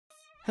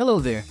Hello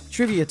there,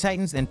 trivia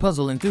titans and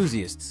puzzle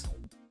enthusiasts.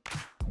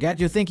 Got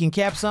your thinking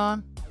caps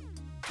on?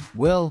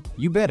 Well,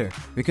 you better,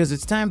 because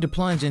it's time to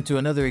plunge into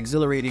another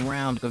exhilarating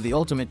round of the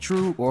ultimate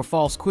true or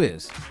false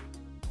quiz.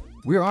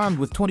 We're armed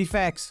with 20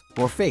 facts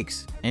or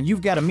fakes, and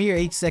you've got a mere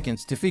 8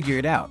 seconds to figure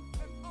it out.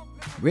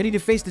 Ready to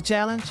face the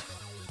challenge?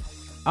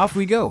 Off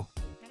we go.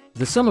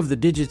 The sum of the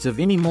digits of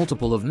any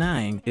multiple of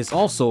 9 is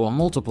also a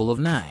multiple of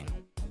 9.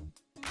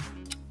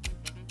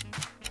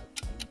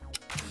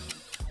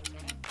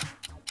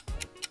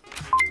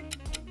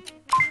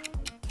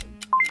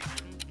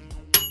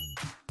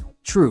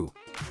 True.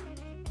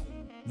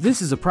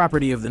 This is a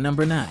property of the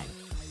number 9.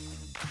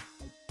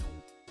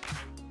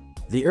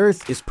 The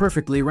Earth is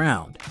perfectly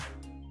round.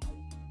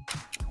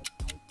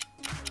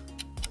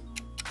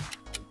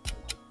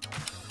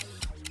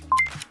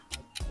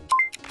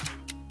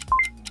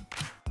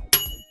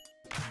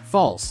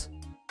 False.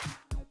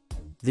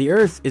 The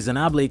Earth is an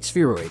oblate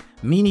spheroid,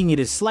 meaning it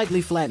is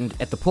slightly flattened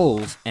at the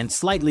poles and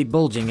slightly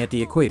bulging at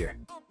the equator.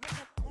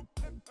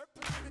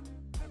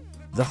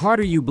 The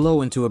harder you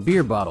blow into a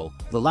beer bottle,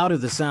 the louder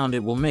the sound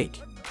it will make.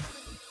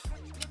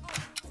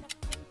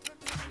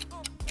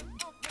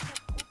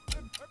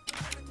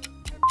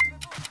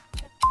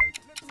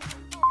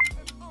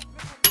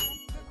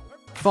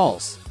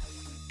 False.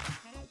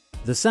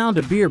 The sound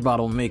a beer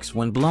bottle makes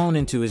when blown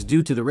into is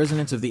due to the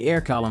resonance of the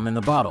air column in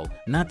the bottle,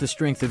 not the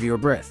strength of your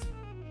breath.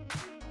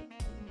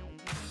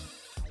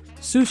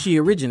 Sushi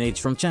originates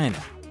from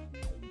China.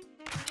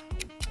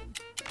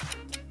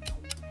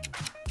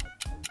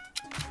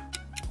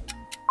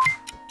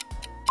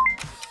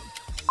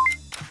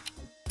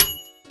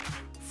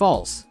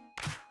 False.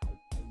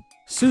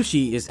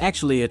 Sushi is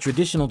actually a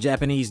traditional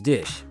Japanese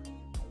dish.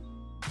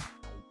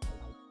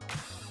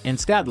 In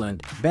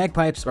Scotland,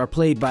 bagpipes are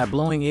played by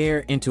blowing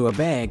air into a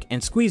bag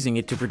and squeezing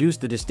it to produce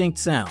the distinct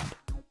sound.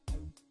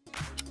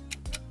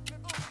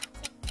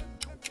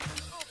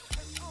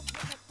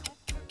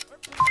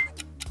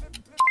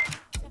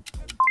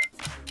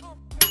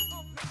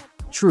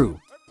 True.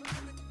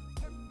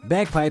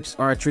 Bagpipes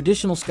are a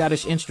traditional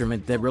Scottish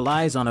instrument that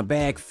relies on a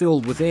bag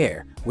filled with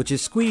air, which is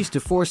squeezed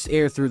to force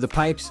air through the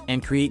pipes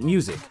and create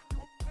music.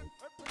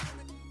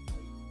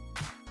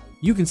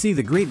 You can see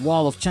the Great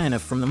Wall of China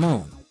from the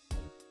moon.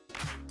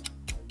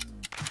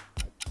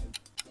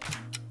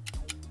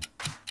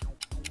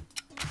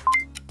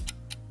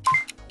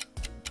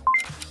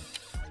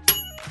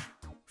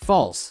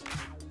 False.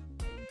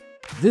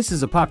 This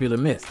is a popular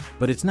myth,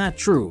 but it's not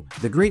true.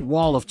 The Great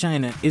Wall of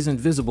China isn't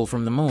visible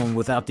from the moon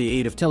without the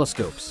aid of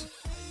telescopes.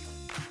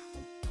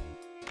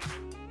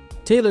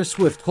 Taylor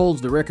Swift holds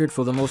the record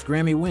for the most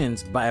Grammy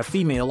wins by a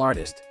female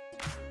artist.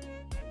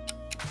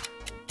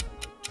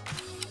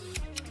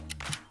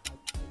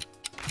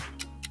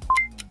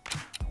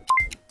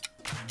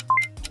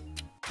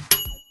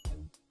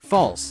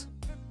 False.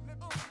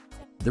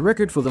 The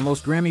record for the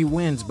most Grammy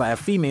wins by a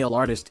female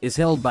artist is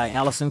held by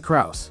Alison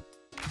Krauss.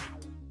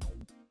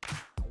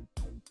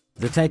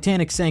 The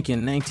Titanic sank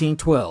in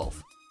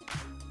 1912.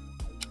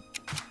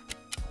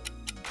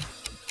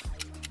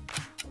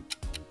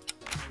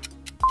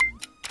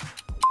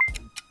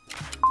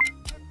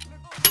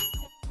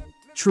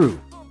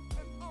 True.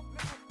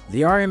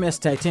 The RMS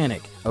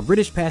Titanic, a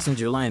British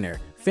passenger liner,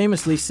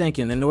 famously sank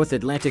in the North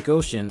Atlantic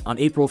Ocean on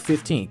April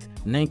 15,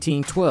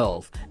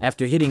 1912,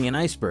 after hitting an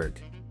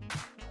iceberg.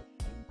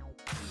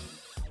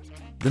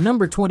 The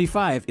number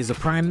 25 is a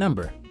prime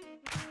number.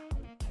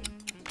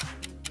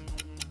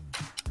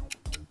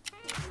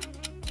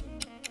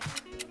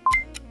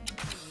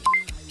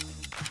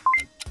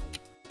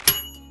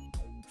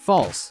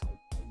 False.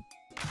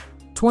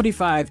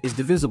 25 is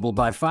divisible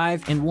by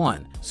 5 and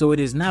 1, so it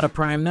is not a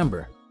prime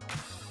number.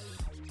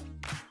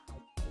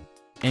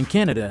 In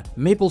Canada,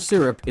 maple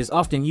syrup is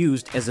often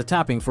used as a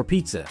topping for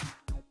pizza.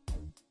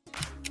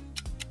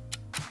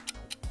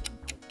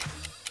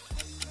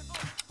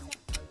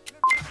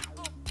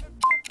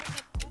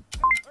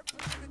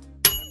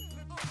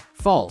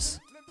 False.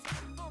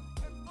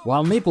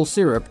 While maple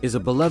syrup is a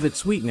beloved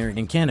sweetener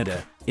in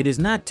Canada, it is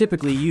not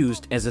typically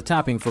used as a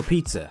topping for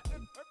pizza.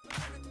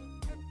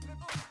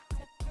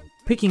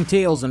 Picking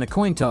tails in a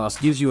coin toss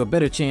gives you a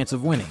better chance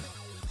of winning.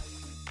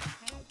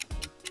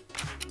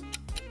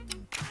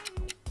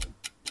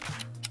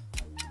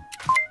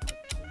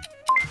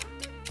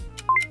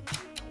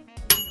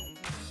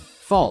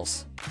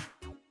 False.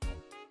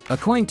 A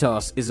coin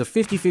toss is a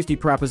 50-50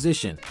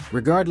 proposition,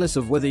 regardless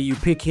of whether you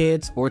pick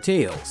heads or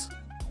tails.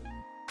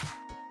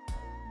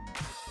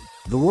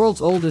 The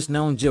world's oldest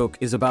known joke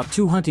is about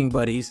 2 hunting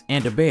buddies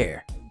and a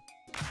bear.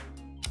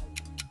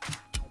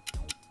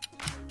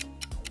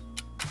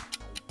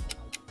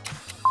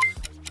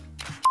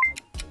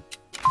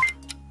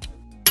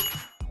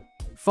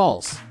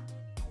 False.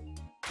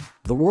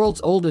 The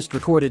world's oldest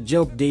recorded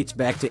joke dates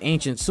back to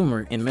ancient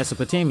Sumer in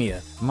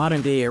Mesopotamia,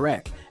 modern-day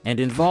Iraq, and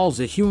involves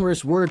a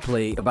humorous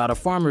wordplay about a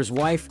farmer's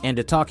wife and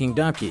a talking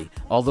donkey.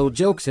 Although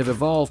jokes have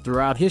evolved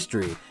throughout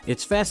history,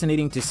 it's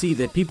fascinating to see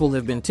that people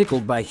have been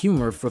tickled by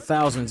humor for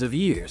thousands of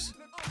years.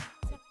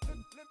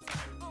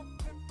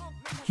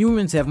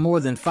 Humans have more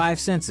than 5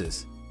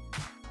 senses.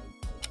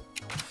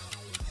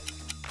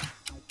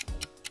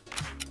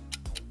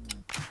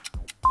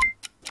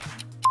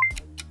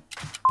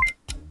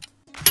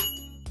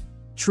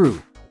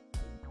 True.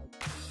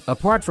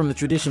 Apart from the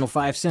traditional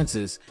 5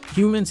 senses,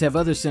 humans have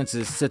other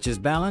senses such as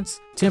balance,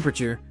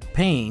 temperature,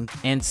 pain,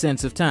 and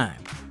sense of time.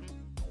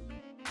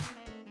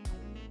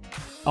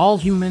 All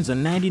humans are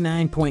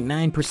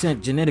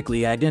 99.9%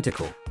 genetically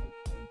identical.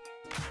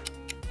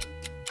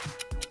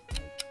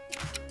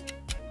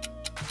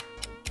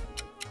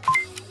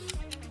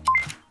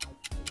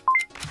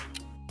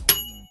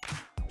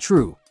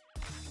 True.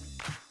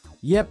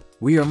 Yep,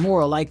 we are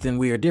more alike than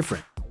we are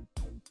different.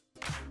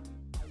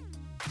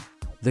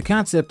 The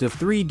concept of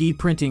 3D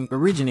printing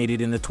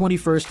originated in the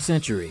 21st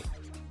century.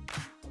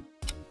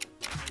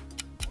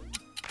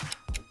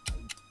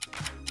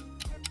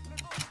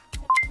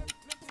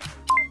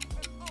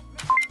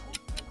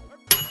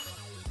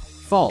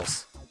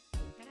 False.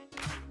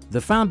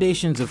 The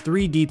foundations of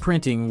 3D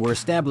printing were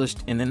established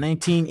in the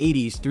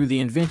 1980s through the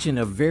invention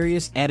of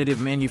various additive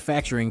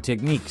manufacturing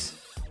techniques.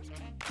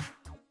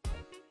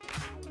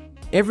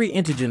 Every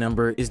integer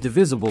number is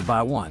divisible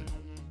by 1.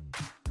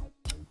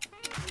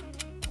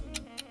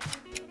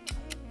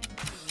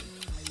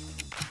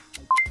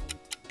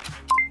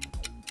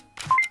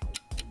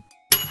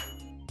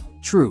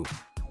 True.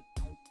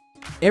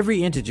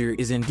 Every integer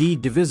is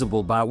indeed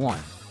divisible by 1.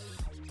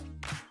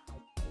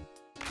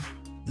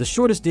 The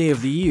shortest day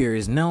of the year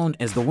is known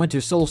as the winter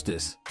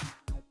solstice.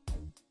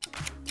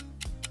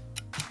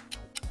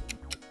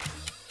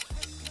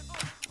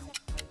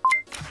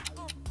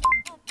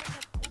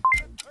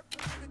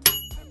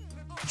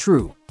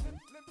 True.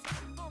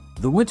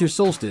 The winter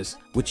solstice,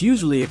 which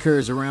usually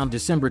occurs around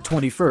December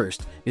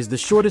 21st, is the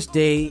shortest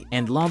day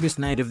and longest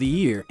night of the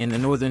year in the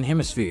northern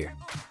hemisphere.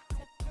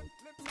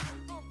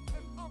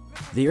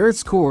 The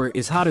Earth's core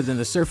is hotter than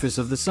the surface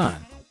of the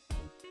sun.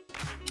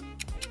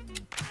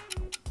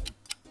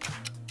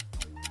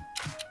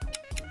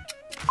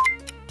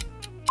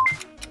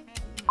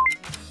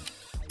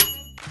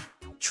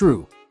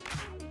 True.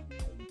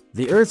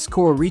 The Earth's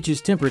core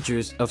reaches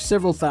temperatures of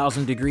several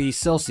thousand degrees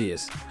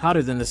Celsius,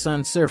 hotter than the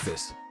sun's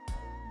surface.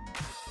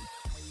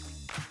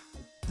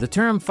 The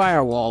term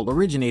firewall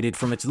originated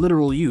from its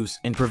literal use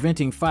in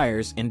preventing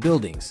fires in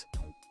buildings.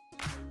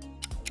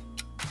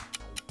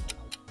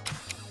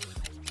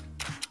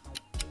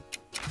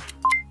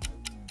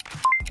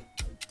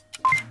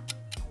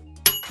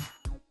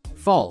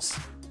 False.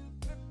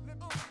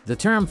 The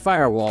term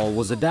firewall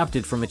was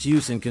adopted from its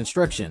use in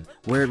construction,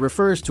 where it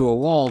refers to a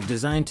wall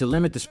designed to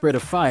limit the spread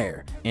of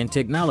fire. In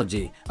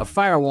technology, a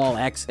firewall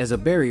acts as a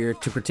barrier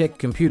to protect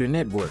computer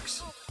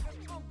networks.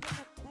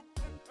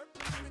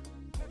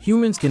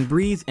 Humans can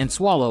breathe and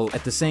swallow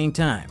at the same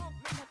time.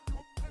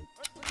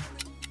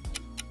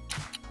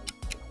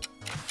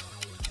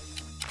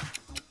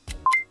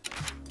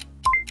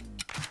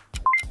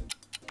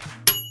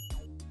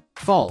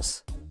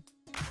 False.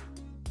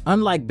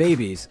 Unlike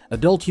babies,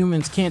 adult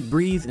humans can't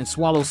breathe and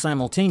swallow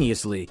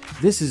simultaneously.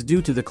 This is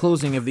due to the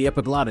closing of the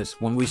epiglottis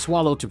when we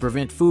swallow to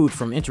prevent food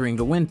from entering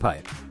the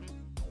windpipe.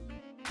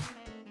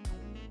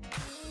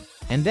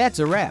 And that's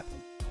a wrap.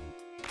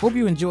 Hope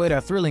you enjoyed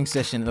our thrilling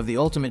session of the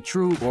ultimate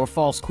true or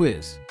false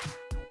quiz.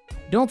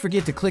 Don't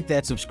forget to click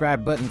that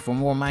subscribe button for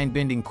more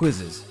mind-bending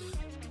quizzes.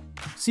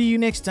 See you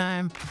next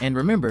time, and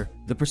remember,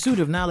 the pursuit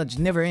of knowledge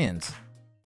never ends.